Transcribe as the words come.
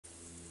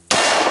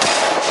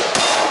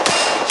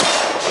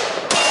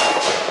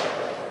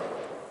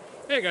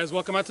Hey guys,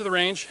 welcome out to the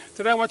range.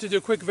 Today I want to do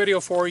a quick video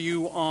for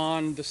you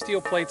on the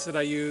steel plates that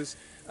I use.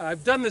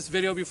 I've done this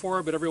video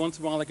before, but every once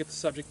in a while I get the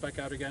subject back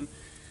out again.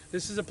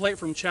 This is a plate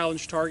from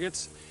Challenge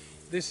Targets.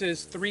 This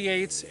is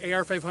 3/8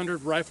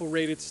 AR-500 rifle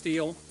rated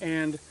steel,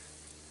 and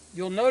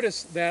you'll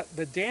notice that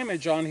the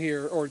damage on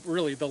here, or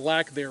really the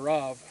lack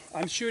thereof,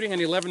 I'm shooting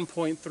an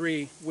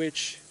 11.3,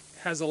 which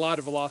has a lot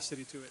of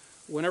velocity to it.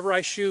 Whenever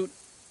I shoot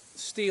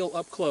steel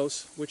up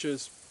close, which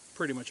is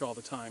pretty much all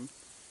the time,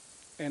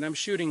 and I'm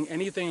shooting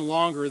anything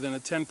longer than a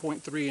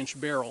 10.3 inch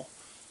barrel,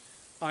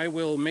 I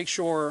will make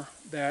sure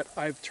that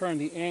I've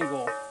turned the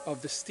angle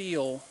of the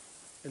steel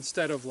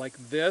instead of like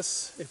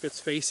this, if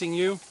it's facing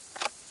you.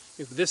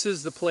 If this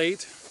is the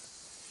plate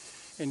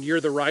and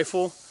you're the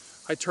rifle,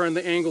 I turn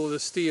the angle of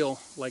the steel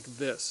like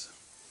this.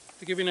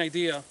 To give you an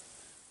idea,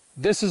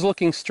 this is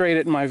looking straight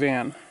at my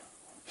van,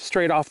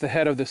 straight off the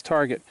head of this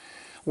target.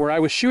 Where I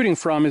was shooting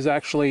from is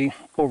actually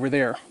over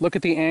there. Look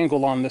at the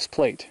angle on this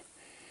plate.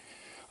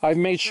 I've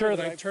made sure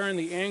that I turn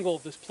the angle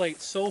of this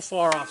plate so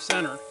far off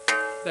center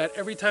that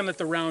every time that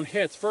the round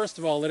hits, first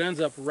of all, it ends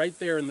up right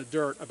there in the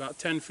dirt about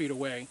 10 feet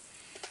away.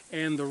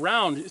 And the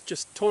round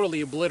just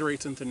totally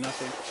obliterates into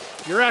nothing.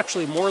 You're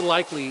actually more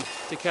likely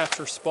to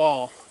capture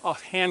spall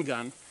off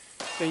handgun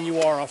than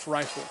you are off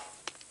rifle.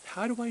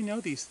 How do I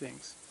know these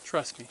things?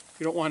 Trust me,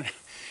 you don't want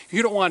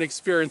to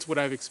experience what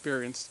I've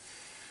experienced.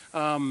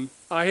 I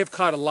have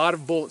caught a lot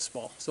of bullet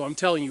spall, so I'm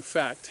telling you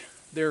fact.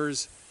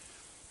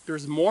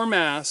 There's more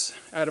mass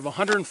out of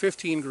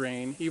 115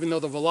 grain, even though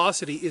the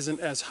velocity isn't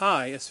as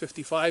high as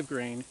 55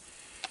 grain.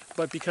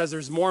 But because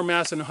there's more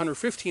mass in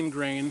 115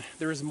 grain,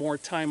 there is more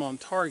time on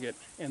target.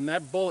 And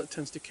that bullet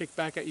tends to kick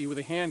back at you with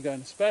a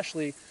handgun,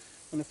 especially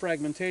when the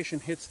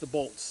fragmentation hits the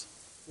bolts.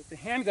 With the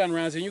handgun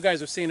rounds, and you guys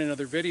have seen in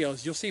other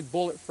videos, you'll see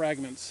bullet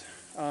fragments.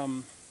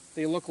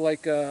 They look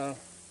like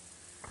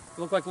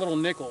little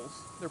nickels.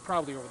 They're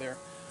probably over there.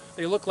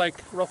 They look like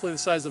roughly the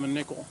size of a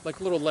nickel, like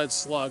little lead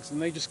slugs,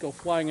 and they just go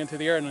flying into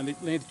the air and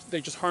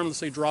they just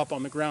harmlessly drop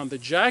on the ground. The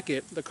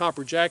jacket, the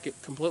copper jacket,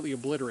 completely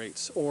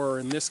obliterates, or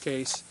in this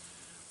case,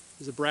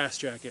 is a brass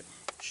jacket.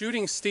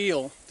 Shooting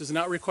steel does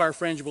not require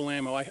frangible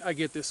ammo. I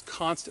get this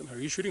constantly. Are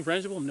you shooting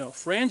frangible? No.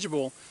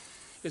 Frangible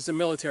is a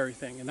military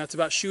thing, and that's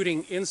about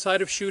shooting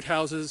inside of shoot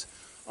houses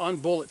on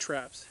bullet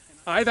traps.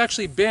 I've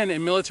actually been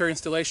in military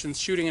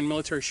installations shooting in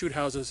military shoot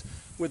houses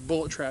with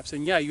bullet traps,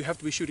 and yeah, you have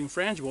to be shooting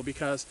frangible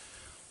because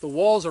the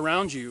walls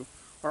around you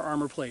are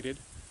armor plated.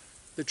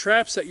 The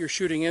traps that you're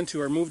shooting into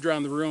are moved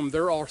around the room.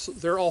 They're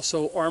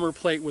also armor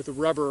plate with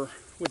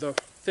a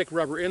thick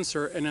rubber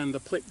insert, and then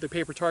the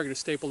paper target is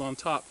stapled on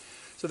top.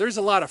 So there's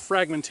a lot of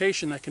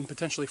fragmentation that can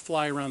potentially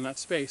fly around that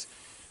space.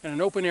 In an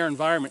open air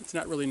environment, it's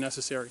not really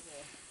necessary.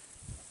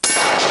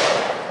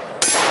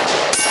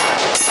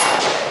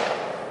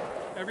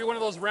 Every one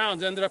of those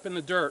rounds ended up in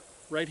the dirt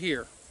right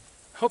here.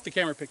 I hope the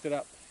camera picked it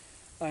up.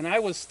 And I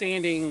was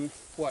standing,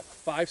 what,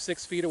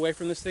 5-6 feet away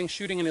from this thing,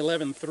 shooting an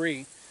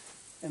 11.3,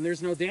 and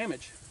there's no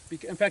damage.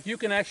 In fact, you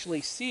can actually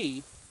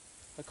see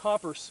a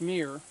copper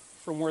smear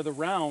from where the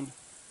round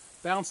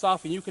bounced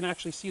off, and you can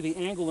actually see the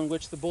angle in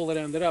which the bullet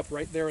ended up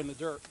right there in the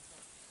dirt.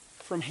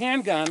 From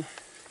handgun,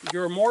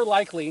 you're more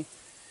likely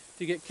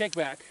to get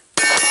kickback.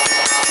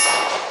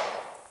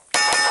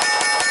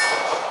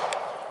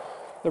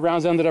 The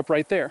rounds ended up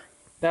right there.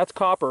 That's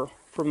copper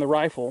from the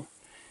rifle,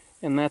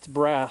 and that's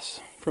brass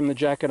from the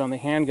jacket on the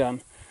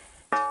handgun,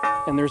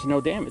 and there's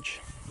no damage.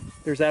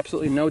 There's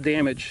absolutely no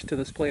damage to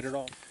this plate at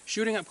all.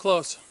 Shooting up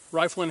close,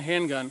 rifle and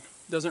handgun,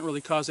 doesn't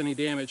really cause any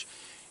damage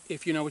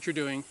if you know what you're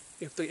doing,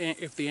 if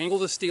the angle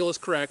of the steel is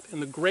correct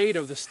and the grade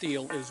of the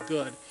steel is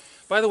good.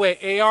 By the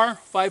way,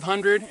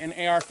 AR-500 and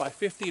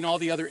AR-550 and all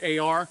the other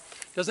AR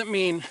doesn't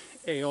mean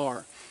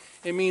AR.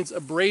 It means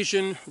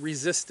abrasion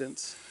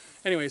resistance.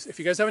 Anyways, if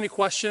you guys have any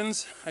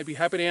questions, I'd be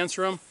happy to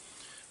answer them.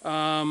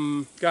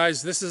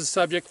 Guys, this is a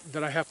subject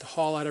that I have to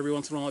haul out every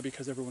once in a while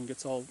because everyone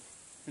gets all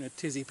in a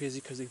tizzy-pizzy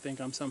because they think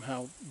I'm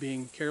somehow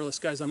being careless.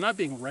 Guys, I'm not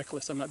being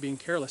reckless. I'm not being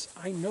careless.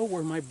 I know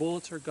where my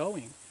bullets are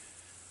going.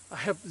 I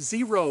have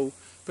zero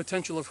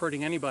potential of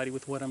hurting anybody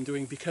with what I'm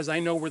doing because I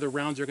know where the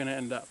rounds are going to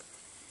end up.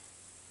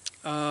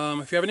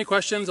 If you have any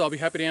questions, I'll be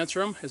happy to answer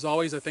them. As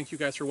always, I thank you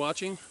guys for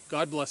watching.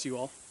 God bless you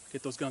all.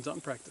 Get those guns out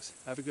and practice.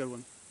 Have a good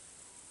one.